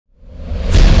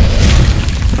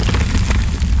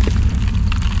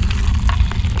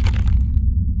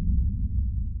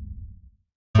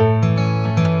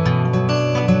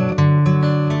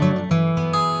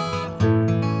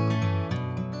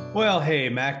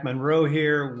Mac Monroe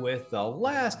here with the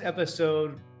last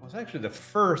episode. It was actually the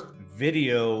first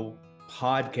video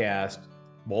podcast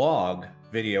blog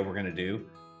video we're going to do.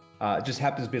 It just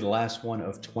happens to be the last one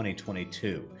of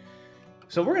 2022.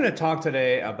 So we're going to talk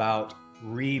today about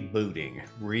rebooting.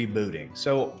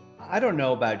 So I don't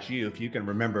know about you if you can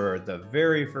remember the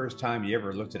very first time you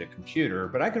ever looked at a computer,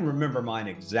 but I can remember mine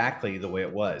exactly the way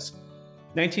it was.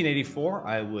 1984,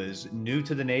 I was new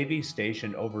to the Navy,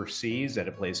 stationed overseas at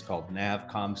a place called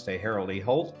NavComStay Harold E.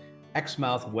 Holt,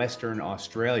 Exmouth, Western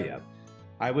Australia.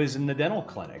 I was in the dental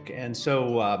clinic, and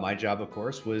so my job, of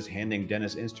course, was handing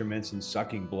dentist instruments and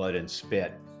sucking blood and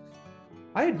spit.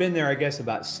 I had been there, I guess,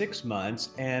 about 6 months,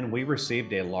 and we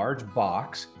received a large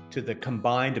box to the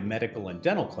combined medical and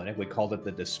dental clinic. We called it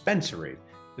the dispensary.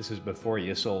 This is before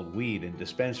you sold weed in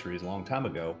dispensaries a long time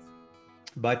ago.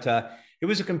 But it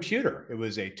was a computer. It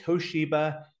was a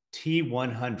Toshiba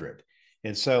T100.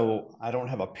 And so I don't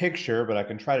have a picture, but I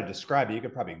can try to describe it. You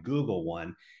could probably Google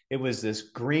one. It was this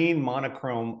green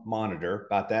monochrome monitor,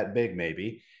 about that big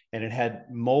maybe, and it had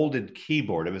molded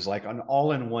keyboard. It was like an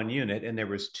all-in-one unit, and there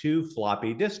was 2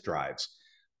 floppy disk drives.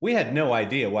 We had no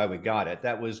idea why we got it.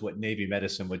 That was what Navy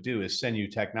medicine would do, is send you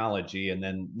technology and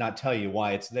then not tell you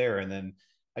why it's there. And then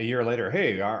a year later,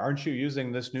 hey, aren't you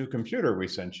using this new computer we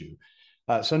sent you?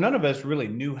 So none of us really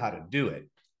knew how to do it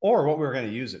or what we were going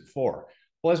to use it for.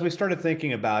 Well, as we started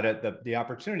thinking about it, the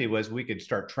opportunity was we could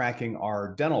start tracking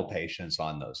our dental patients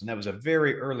on those. And that was a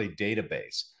very early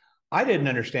database. I didn't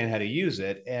understand how to use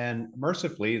it. And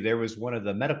mercifully, there was one of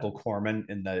the medical corpsmen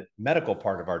in the medical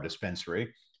part of our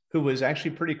dispensary who was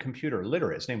actually pretty computer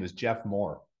literate. His name was Jeff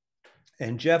Moore.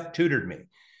 And Jeff tutored me.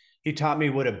 He taught me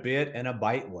what a bit and a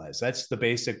byte was. That's the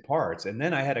basic parts. And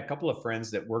then I had a couple of friends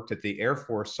that worked at the Air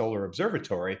Force Solar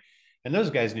Observatory, and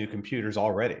those guys knew computers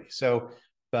already. So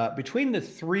between the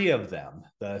 3 of them,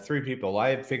 the 3 people, I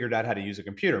had figured out how to use a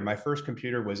computer. My first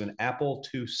computer was an Apple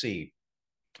IIc.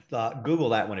 Google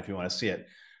that one if you want to see it.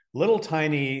 Little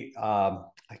tiny, I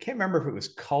can't remember if it was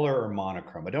color or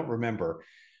monochrome. I don't remember,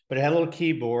 but it had a little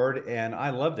keyboard, and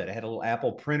I loved it. I had a little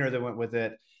Apple printer that went with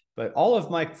it. But all of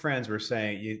my friends were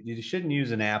saying you shouldn't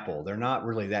use an Apple. They're not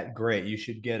really that great. You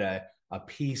should get a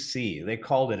PC. They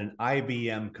called it an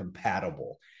IBM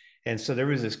compatible. And so there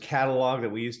was this catalog that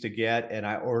we used to get, and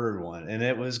I ordered one. And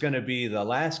it was going to be the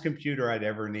last computer I'd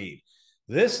ever need.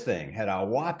 This thing had a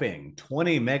whopping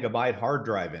 20 megabyte hard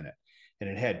drive in it. And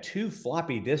it had 2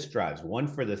 floppy disk drives, one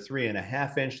for the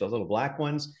 3.5-inch, the little black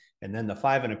ones, and then the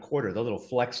 5.25, the little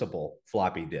flexible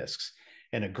floppy disks,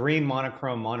 and a green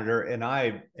monochrome monitor. And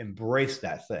I embraced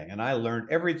that thing. And I learned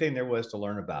everything there was to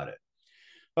learn about it.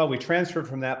 Well, we transferred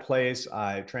from that place.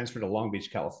 I transferred to Long Beach,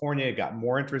 California, got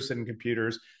more interested in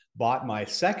computers, bought my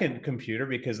second computer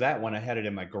because that one I had it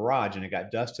in my garage and it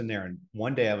got dust in there. And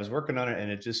one day I was working on it and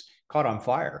it just caught on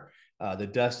fire. The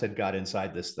dust had got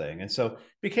inside this thing. And so it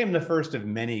became the first of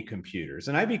many computers.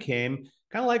 And I became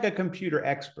kind of like a computer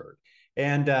expert.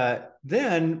 And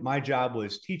then my job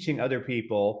was teaching other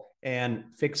people and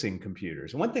fixing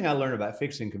computers. And one thing I learned about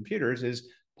fixing computers is,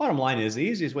 bottom line is, the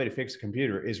easiest way to fix a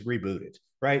computer is reboot it,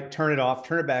 right? Turn it off,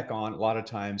 turn it back on. A lot of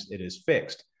times it is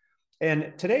fixed.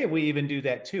 And today we even do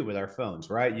that too with our phones,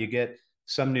 right? You get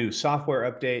some new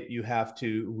software update, you have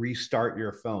to restart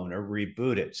your phone or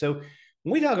reboot it. So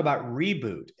when we talk about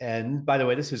reboot, and by the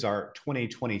way, this is our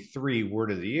 2023 word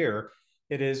of the year,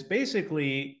 it is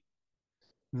basically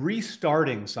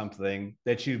restarting something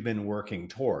that you've been working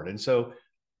toward. And so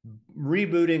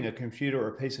rebooting a computer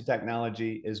or piece of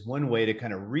technology is one way to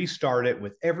kind of restart it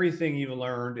with everything you've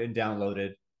learned and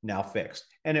downloaded now fixed,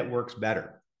 and it works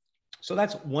better. So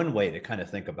that's one way to kind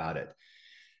of think about it.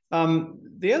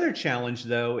 The other challenge,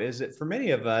 though, is that for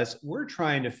many of us, we're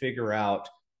trying to figure out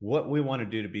what we want to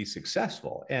do to be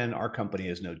successful. And our company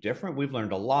is no different. We've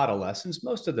learned a lot of lessons,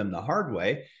 most of them the hard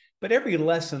way, but every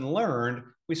lesson learned,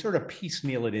 we sort of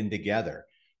piecemeal it in together.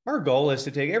 Our goal is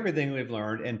to take everything we've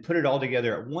learned and put it all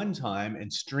together at one time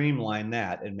and streamline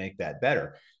that and make that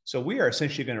better. So we are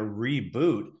essentially going to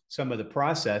reboot some of the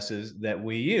processes that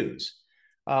we use.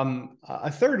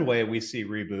 A third way we see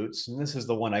reboots, and this is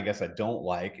the one I guess I don't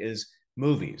like, is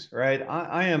movies, right?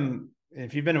 I am,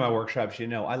 if you've been to my workshops, you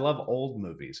know, I love old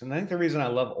movies. And I think the reason I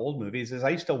love old movies is I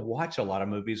used to watch a lot of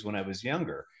movies when I was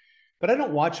younger, but I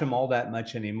don't watch them all that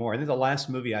much anymore. I think the last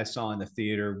movie I saw in the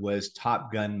theater was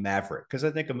Top Gun Maverick, because I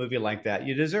think a movie like that,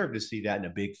 you deserve to see that in a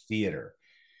big theater.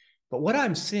 But what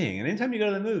I'm seeing, and anytime you go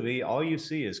to the movie, all you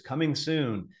see is coming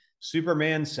soon,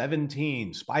 Superman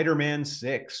 17, Spider-Man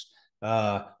 6,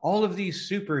 all of these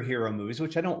superhero movies,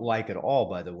 which I don't like at all,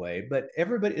 by the way, but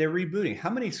everybody, they're rebooting. How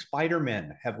many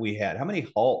Spider-Men have we had? How many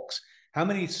Hulks? How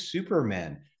many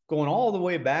Supermen? going all the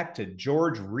way back to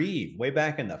George Reeve, way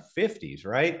back in the 50s,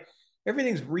 right?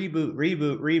 Everything's reboot,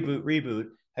 reboot, reboot, reboot,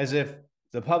 as if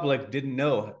the public didn't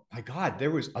know, my God,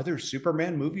 there was other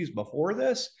Superman movies before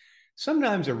this.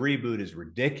 Sometimes a reboot is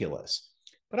ridiculous.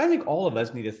 But I think all of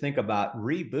us need to think about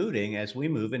rebooting as we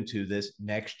move into this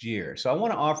next year. So I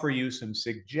want to offer you some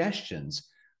suggestions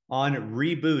on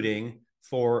rebooting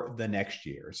for the next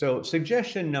year. So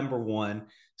suggestion number one,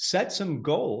 set some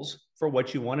goals for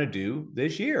what you want to do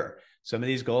this year. Some of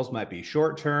these goals might be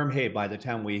short term. Hey, by the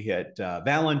time we hit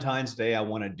Valentine's Day, I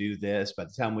want to do this. By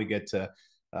the time we get to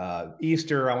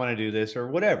Easter, I want to do this, or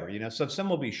whatever. So some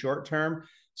will be short term.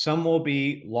 Some will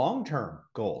be long-term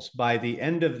goals. By the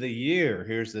end of the year,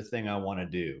 here's the thing I want to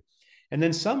do. And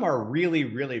then some are really,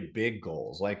 really big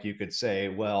goals. Like you could say,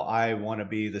 well, I want to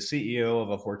be the CEO of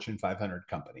a Fortune 500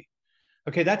 company.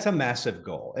 Okay, that's a massive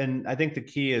goal. And I think the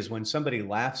key is when somebody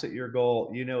laughs at your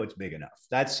goal, it's big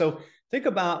enough. So think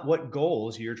about what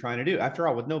goals you're trying to do. After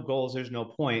all, with no goals, there's no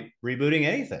point rebooting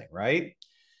anything, right?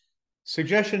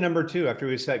 Suggestion number two, after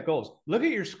we set goals, look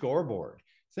at your scoreboard.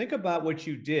 Think about what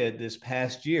you did this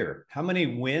past year. How many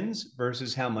wins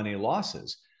versus how many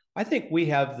losses? I think we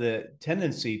have the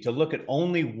tendency to look at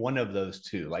only one of those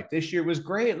two. Like this year was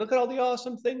great. Look at all the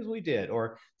awesome things we did.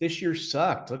 Or this year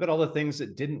sucked. Look at all the things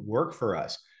that didn't work for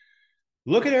us.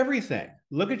 Look at everything.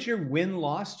 Look at your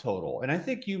win-loss total. And I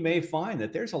think you may find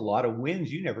that there's a lot of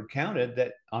wins you never counted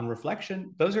that on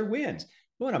reflection, those are wins.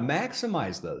 You want to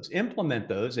maximize those, implement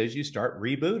those as you start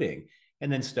rebooting.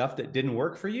 And then stuff that didn't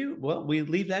work for you, well, we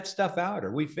leave that stuff out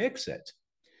or we fix it.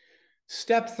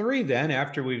 Step three, then,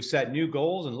 after we've set new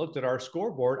goals and looked at our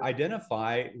scoreboard,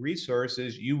 identify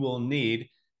resources you will need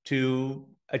to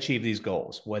achieve these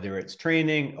goals, whether it's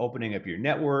training, opening up your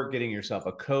network, getting yourself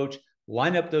a coach,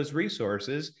 line up those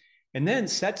resources, and then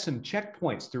set some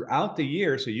checkpoints throughout the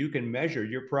year so you can measure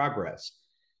your progress.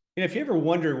 And if you ever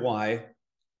wonder why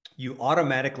you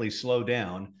automatically slow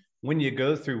down when you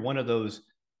go through one of those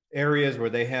areas where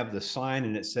they have the sign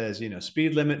and it says,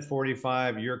 speed limit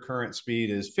 45, your current speed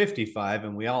is 55,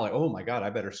 and we all like, oh my God, I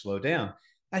better slow down.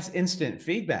 That's instant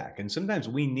feedback. And sometimes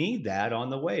we need that on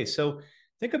the way. So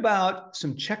think about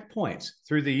some checkpoints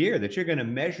through the year that you're going to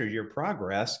measure your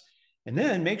progress, and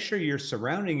then make sure you're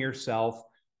surrounding yourself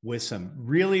with some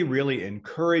really, really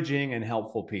encouraging and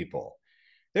helpful people.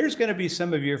 There's going to be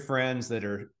some of your friends that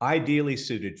are ideally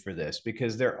suited for this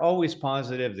because they're always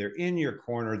positive, they're in your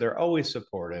corner, they're always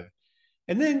supportive.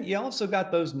 And then you also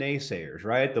got those naysayers,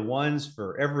 right? The ones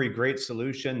for every great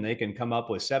solution, they can come up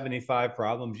with 75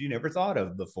 problems you never thought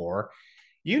of before.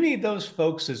 You need those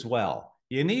folks as well.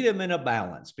 You need them in a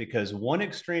balance because one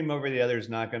extreme over the other is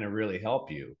not going to really help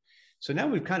you. So now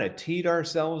we've kind of teed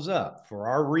ourselves up for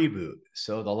our reboot.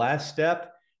 So the last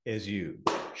step is you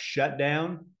shut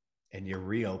down and you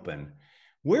reopen.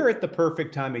 We're at the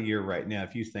perfect time of year right now,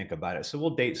 if you think about it. So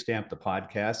we'll date stamp the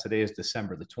podcast. Today is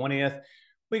December the 20th.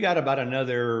 We got about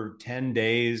another 10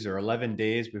 days or 11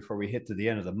 days before we hit to the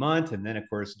end of the month. And then, of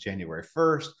course, January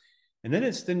 1st. And then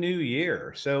it's the new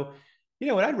year. So,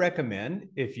 what I'd recommend,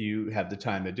 if you have the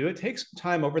time to do it, take some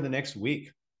time over the next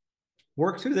week.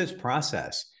 Work through this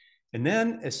process. And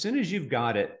then as soon as you've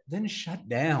got it, then shut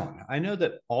down. I know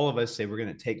that all of us say we're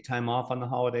going to take time off on the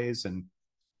holidays, and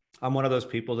I'm one of those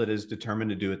people that is determined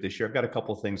to do it this year. I've got a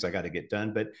couple of things I got to get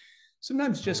done, but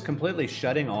sometimes just completely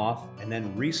shutting off and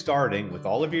then restarting with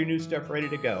all of your new stuff ready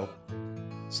to go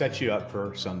sets you up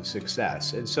for some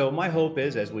success. And so my hope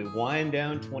is as we wind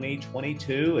down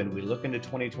 2022 and we look into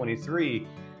 2023,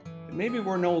 maybe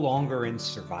we're no longer in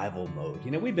survival mode.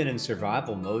 We've been in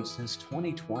survival mode since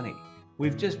 2020.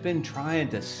 We've just been trying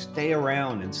to stay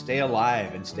around and stay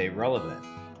alive and stay relevant.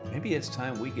 Maybe it's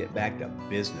time we get back to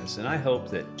business. And I hope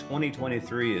that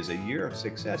 2023 is a year of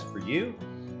success for you.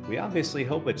 We obviously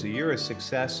hope it's a year of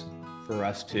success for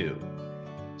us too.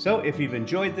 So if you've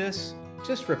enjoyed this,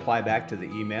 just reply back to the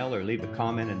email or leave a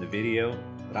comment in the video.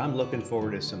 But I'm looking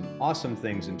forward to some awesome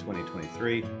things in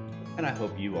 2023, and I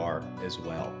hope you are as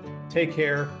well. Take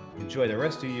care, enjoy the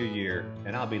rest of your year,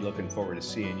 and I'll be looking forward to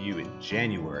seeing you in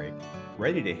January,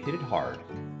 ready to hit it hard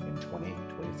in 2023.